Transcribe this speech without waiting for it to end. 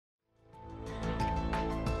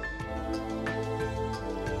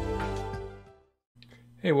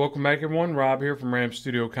Hey, welcome back everyone. Rob here from Ram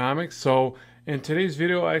Studio Comics. So in today's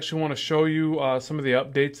video, I actually want to show you some of the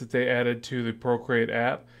updates that they added to the Procreate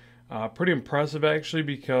app. Pretty impressive actually,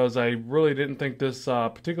 because I really didn't think this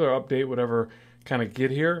particular update would ever kind of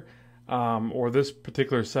get here, or this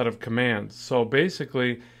particular set of commands. So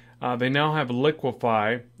basically, they now have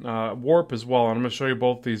Liquify, Warp as well, and I'm going to show you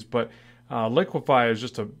both these, but Liquify is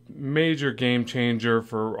just a major game changer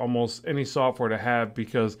for almost any software to have,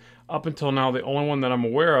 because up until now the only one that I'm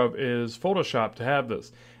aware of is Photoshop to have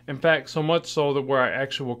this. In fact, so much so that where I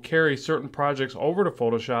actually will carry certain projects over to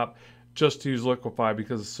Photoshop just to use Liquify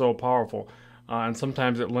because it's so powerful. And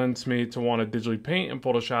sometimes it lends me to want to digitally paint in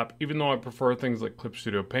Photoshop, even though I prefer things like Clip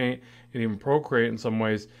Studio Paint and even Procreate in some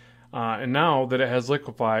ways. And now that it has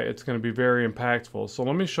Liquify, it's going to be very impactful. So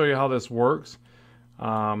let me show you how this works.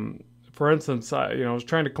 For instance, I was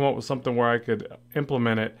trying to come up with something where I could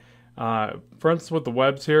implement it. For instance, with the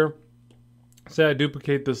webs here, say I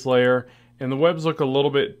duplicate this layer, and the webs look a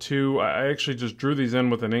little bit too, I actually just drew these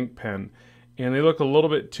in with an ink pen, and they look a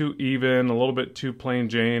little bit too even, a little bit too plain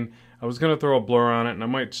Jane. I was going to throw a blur on it, and I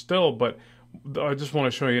might still, but I just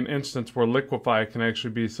want to show you an instance where Liquify can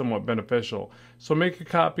actually be somewhat beneficial. So make a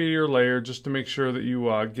copy of your layer just to make sure that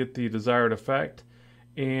you get the desired effect.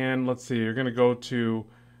 And let's see, you're going to go to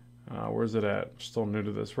where's it at? Still new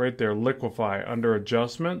to this. Right there, Liquify under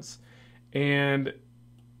Adjustments. And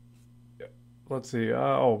let's see.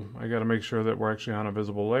 Oh, I got to make sure that we're actually on a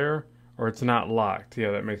visible layer, or it's not locked.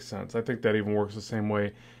 Yeah, that makes sense. I think that even works the same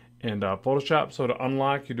way in Photoshop. So to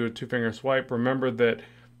unlock, you do a two-finger swipe. Remember that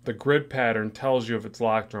the grid pattern tells you if it's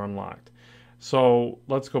locked or unlocked. So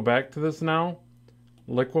let's go back to this now.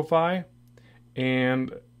 Liquify,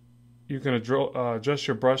 and you can adjust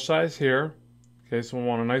your brush size here. Okay, so we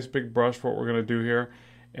want a nice big brush for what we're going to do here.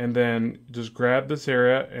 And then just grab this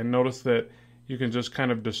area, and notice that you can just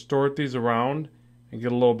kind of distort these around and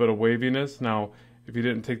get a little bit of waviness. Now, if you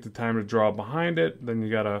didn't take the time to draw behind it, then you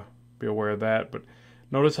got to be aware of that. But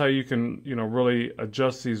notice how you can, really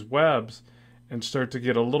adjust these webs and start to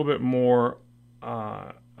get a little bit more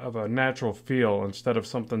of a natural feel instead of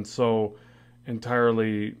something so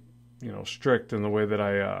entirely, strict in the way that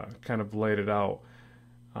I kind of laid it out.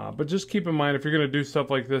 But just keep in mind, if you're going to do stuff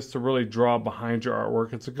like this, to really draw behind your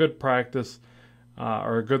artwork. It's a good practice,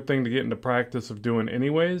 or a good thing to get into practice of doing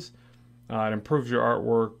anyways. It improves your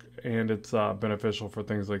artwork, and it's beneficial for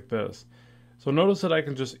things like this. So notice that I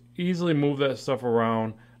can just easily move that stuff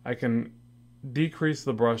around. I can decrease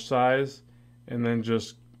the brush size and then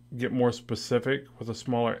just get more specific with a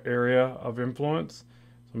smaller area of influence.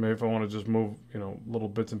 So maybe if I want to just move, little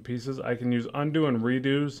bits and pieces, I can use undo and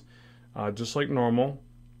redos just like normal.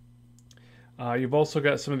 You've also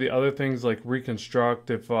got some of the other things like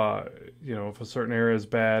reconstruct. If if a certain area is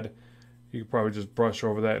bad, you can probably just brush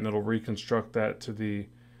over that and it'll reconstruct that to the,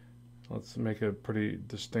 let's make a pretty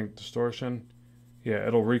distinct distortion. Yeah,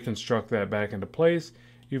 it'll reconstruct that back into place.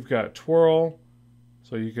 You've got twirl,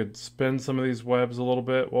 so you could spin some of these webs a little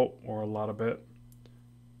bit, or a lot of bit.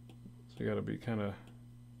 So you got to be kind of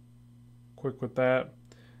quick with that.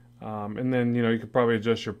 And then you could probably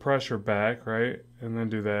adjust your pressure back, right? And then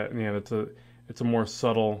do that. And yeah, it's a more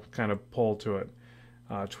subtle kind of pull to it.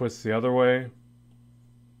 Twist the other way.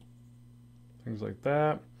 Things like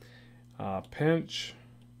that. Pinch.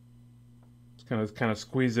 Just kind of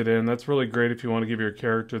squeeze it in. That's really great if you want to give your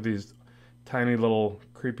character these tiny little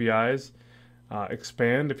creepy eyes.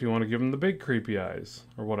 Expand if you want to give them the big creepy eyes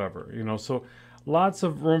or whatever. So lots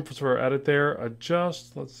of room for edit there.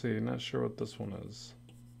 Adjust. Let's see. Not sure what this one is.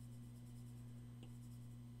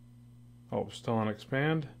 Oh, still on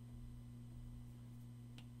expand.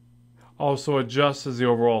 Also, adjust is the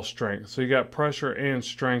overall strength. So you got pressure and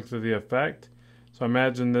strength of the effect. So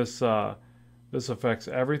imagine this this affects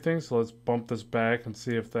everything. So let's bump this back and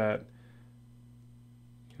see if that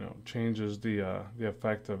changes the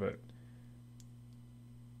effect of it.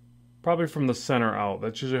 Probably from the center out.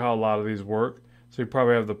 That's usually how a lot of these work. So you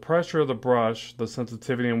probably have the pressure of the brush, the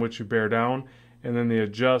sensitivity in which you bear down, and then the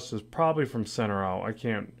adjust is probably from center out. I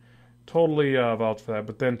can't totally vouch for that,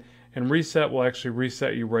 but then and reset will actually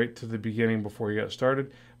reset you right to the beginning before you get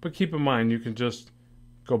started. But keep in mind, you can just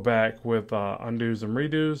go back with undos and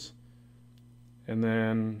redos, and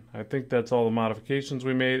then I think that's all the modifications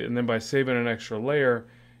we made. And then by saving an extra layer,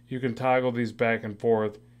 you can toggle these back and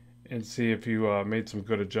forth and see if you made some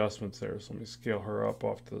good adjustments there. So let me scale her up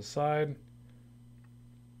off to the side.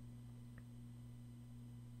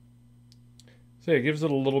 So yeah, it gives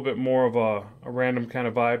it a little bit more of a random kind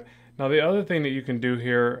of vibe. Now the other thing that you can do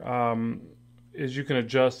here is you can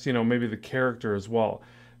adjust, maybe the character as well.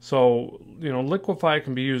 So, Liquify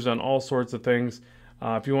can be used on all sorts of things.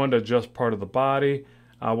 If you want to adjust part of the body,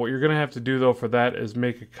 What you're going to have to do though for that is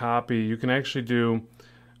make a copy. You can actually do,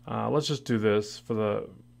 let's just do this for the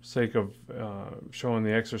sake of showing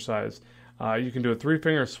the exercise. You can do a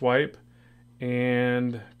 3-finger swipe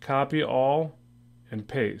and copy all and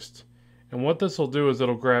paste. And what this will do is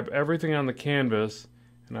it'll grab everything on the canvas,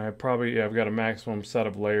 and I've got a maximum set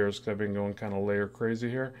of layers because I've been going kind of layer crazy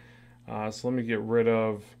here. So let me get rid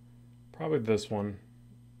of probably this one.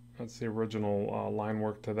 That's the original line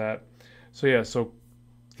work to that. So yeah, so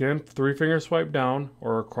again, 3-finger swipe down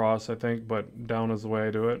or across, I think, but down is the way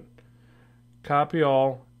I do it. Copy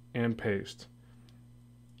all and paste.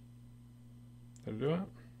 Did I do it?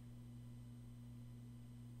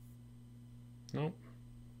 Nope.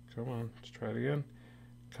 Come on, let's try it again.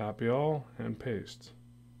 Copy all and paste.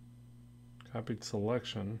 Copied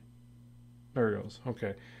selection. There it goes.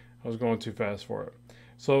 Okay, I was going too fast for it.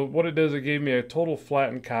 So what it does, it gave me a total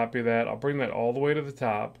flattened copy of that. I'll bring that all the way to the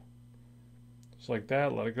top. Just like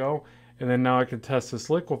that, let it go. And then now I can test this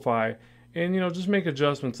Liquify and, just make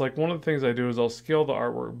adjustments. Like one of the things I do is I'll scale the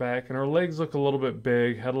artwork back, and her legs look a little bit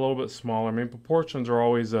big, head a little bit smaller. I mean, proportions are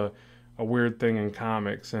always a weird thing in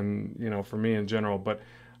comics and, for me in general, but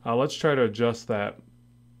let's try to adjust that.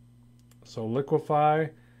 So Liquify,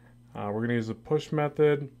 we're going to use the push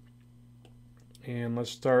method, and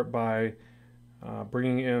let's start by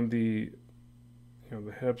bringing in the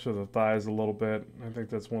hips or the thighs a little bit. I think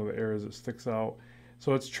that's one of the areas that sticks out.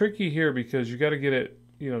 So it's tricky here because you got to get it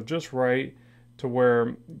just right to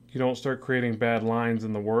where you don't start creating bad lines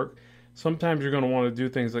in the work. Sometimes you're going to want to do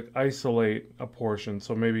things like isolate a portion.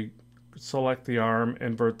 So maybe select the arm,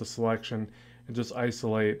 invert the selection, and just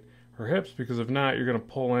isolate her hips, because if not, you're going to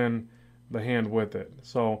pull in the hand with it.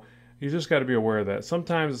 So you just got to be aware of that.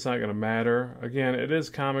 Sometimes it's not going to matter. Again, it is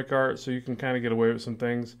comic art, so you can kind of get away with some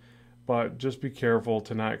things, but just be careful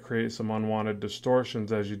to not create some unwanted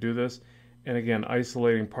distortions as you do this. And again,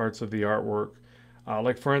 isolating parts of the artwork.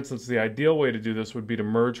 Like for instance, the ideal way to do this would be to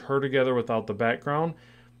merge her together without the background,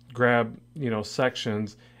 grab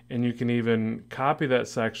sections, and you can even copy that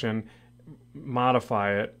section,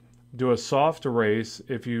 modify it, do a soft erase.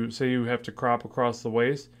 If you say you have to crop across the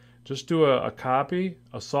waist, just do a copy,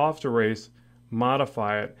 a soft erase,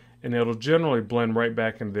 modify it, and it'll generally blend right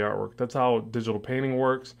back into the artwork. That's how digital painting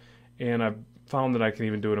works, and I've found that I can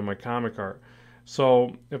even do it in my comic art.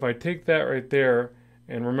 So if I take that right there,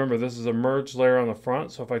 and remember this is a merged layer on the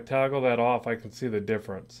front, so if I toggle that off, I can see the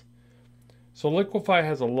difference. So Liquify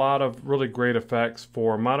has a lot of really great effects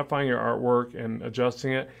for modifying your artwork and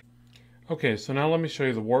adjusting it. Okay, so now let me show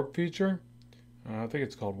you the warp feature. I think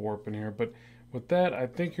it's called warp in here, but with that, I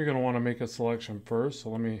think you're going to want to make a selection first, so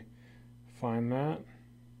let me find that.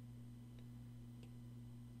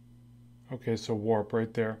 Okay, so warp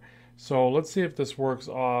right there. So let's see if this works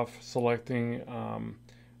off selecting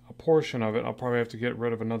a portion of it. I'll probably have to get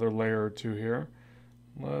rid of another layer or two here.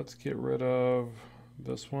 Let's get rid of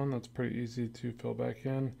this one. That's pretty easy to fill back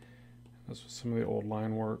in. This was some of the old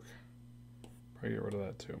line work. Probably get rid of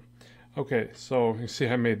that too. Okay, so you see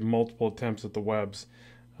I made multiple attempts at the webs,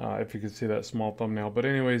 if you can see that small thumbnail. But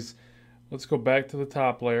anyways, let's go back to the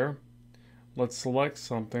top layer. Let's select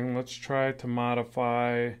something. Let's try to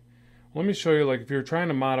modify. Let me show you, like if you're trying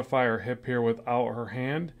to modify her hip here without her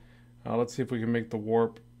hand, let's see if we can make the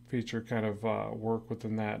warp feature kind of work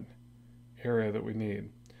within that area that we need.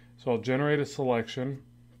 So I'll generate a selection.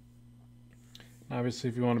 Obviously,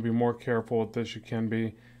 if you want to be more careful with this, you can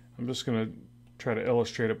be. I'm just going to try to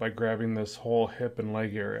illustrate it by grabbing this whole hip and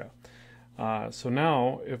leg area. So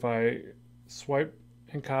now if I swipe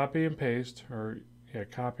and copy and paste, or yeah,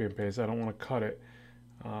 copy and paste, I don't want to cut it.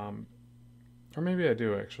 Or maybe I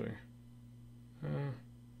do actually.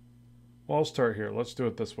 Well, I'll start here. Let's do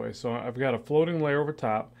it this way. So I've got a floating layer over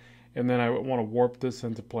top, and then I want to warp this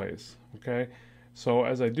into place. Okay. So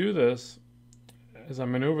as I do this, as I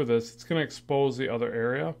maneuver this, it's going to expose the other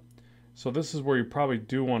area. So this is where you probably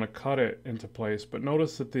do want to cut it into place. But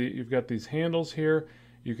notice that you've got these handles here.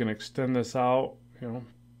 You can extend this out,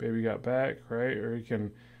 baby got back, right? Or you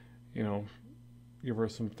can, give her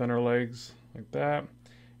some thinner legs like that.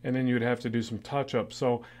 And then you'd have to do some touch-up.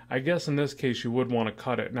 So I guess in this case you would want to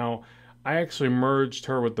cut it. Now, I actually merged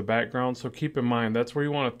her with the background, so keep in mind that's where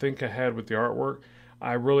you want to think ahead with the artwork.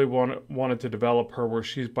 I really wanted to develop her where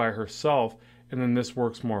she's by herself, and then this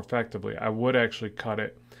works more effectively. I would actually cut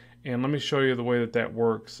it. And let me show you the way that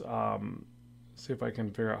works. See if I can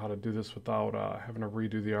figure out how to do this without having to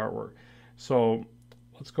redo the artwork. So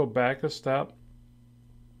let's go back a step.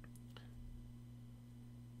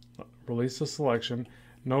 Release the selection.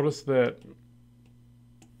 Notice that,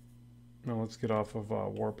 now let's get off of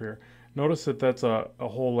warp here. Notice that that's a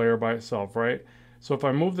whole layer by itself, right? So if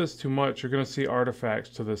I move this too much, you're going to see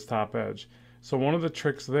artifacts to this top edge. So one of the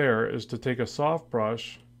tricks there is to take a soft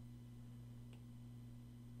brush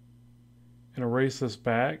and erase this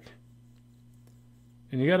back.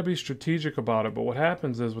 And you got to be strategic about it, but what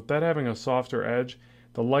happens is with that having a softer edge,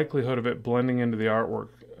 the likelihood of it blending into the artwork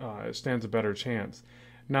it stands a better chance.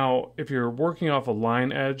 Now, if you're working off a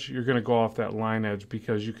line edge, you're going to go off that line edge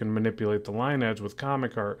because you can manipulate the line edge with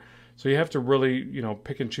comic art. So you have to really,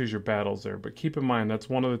 pick and choose your battles there. But keep in mind, that's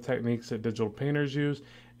one of the techniques that digital painters use.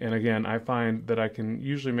 And again, I find that I can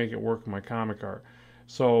usually make it work in my comic art.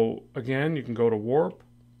 So again, you can go to Warp,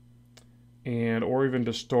 or even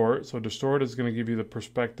Distort. So Distort is going to give you the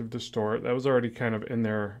perspective distort. That was already kind of in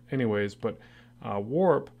there anyways, but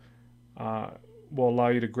Warp will allow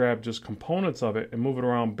you to grab just components of it and move it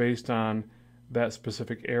around based on that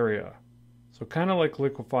specific area. So kind of like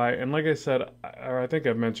Liquify, and like I said, or I think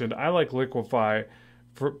I've mentioned, I like Liquify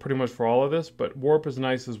for pretty much for all of this, but Warp is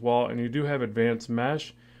nice as well, and you do have advanced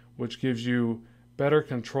mesh, which gives you better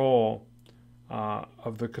control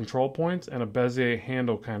of the control points and a Bezier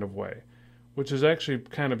handle kind of way, which is actually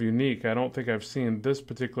kind of unique. I don't think I've seen this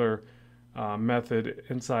particular method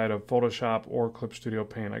inside of Photoshop or Clip Studio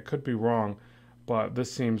Paint. I could be wrong, but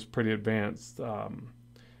this seems pretty advanced.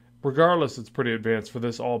 Regardless, it's pretty advanced for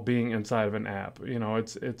this all being inside of an app.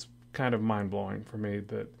 It's kind of mind-blowing for me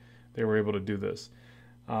that they were able to do this.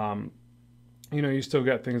 You still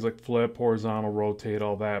got things like flip, horizontal, rotate,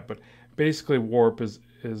 all that, but basically Warp is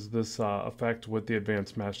this effect with the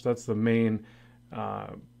advanced mesh. That's the main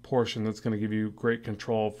portion that's going to give you great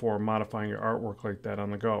control for modifying your artwork like that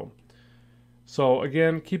on the go. So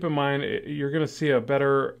again, keep in mind, you're going to see a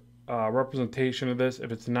better representation of this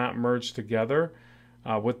if it's not merged together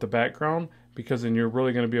with the background, because then you're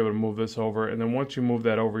really going to be able to move this over, and then once you move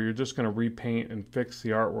that over, you're just going to repaint and fix the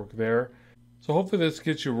artwork there. So hopefully this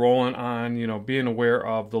gets you rolling on being aware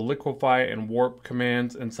of the Liquify and Warp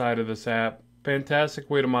commands inside of this app. Fantastic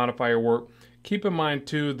way to modify your work. Keep in mind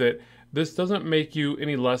too that this doesn't make you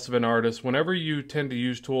any less of an artist. Whenever you tend to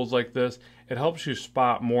use tools like this, it helps you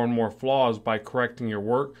spot more and more flaws by correcting your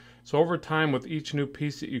work. So over time, with each new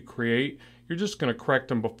piece that you create, you're just going to correct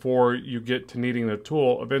them before you get to needing the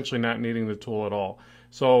tool, eventually not needing the tool at all.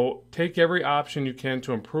 So take every option you can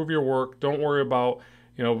to improve your work. Don't worry about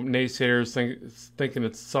naysayers thinking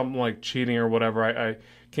it's something like cheating or whatever. I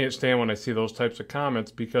can't stand when I see those types of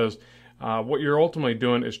comments, because what you're ultimately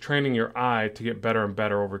doing is training your eye to get better and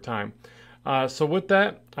better over time. So with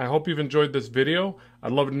that, I hope you've enjoyed this video.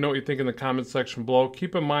 I'd love to know what you think in the comments section below.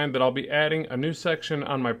 Keep in mind that I'll be adding a new section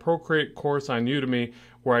on my Procreate course on Udemy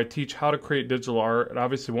where I teach how to create digital art. It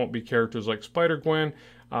obviously won't be characters like Spider-Gwen.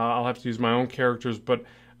 I'll have to use my own characters, but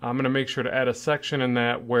I'm going to make sure to add a section in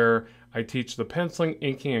that where I teach the penciling,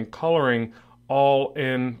 inking, and coloring all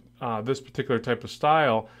in this particular type of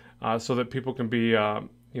style, so that people can be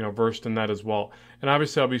versed in that as well. And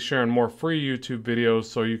obviously I'll be sharing more free YouTube videos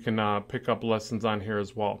so you can pick up lessons on here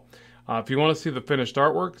as well. If you want to see the finished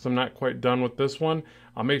artwork, because I'm not quite done with this one,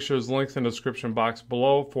 I'll make sure there's links in the description box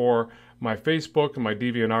below for my Facebook and my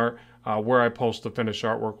DeviantArt, where I post the finished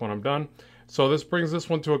artwork when I'm done. So this brings this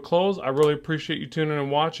one to a close. I really appreciate you tuning in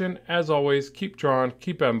and watching. As always, keep drawing,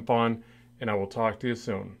 keep having fun, and I will talk to you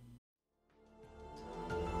soon.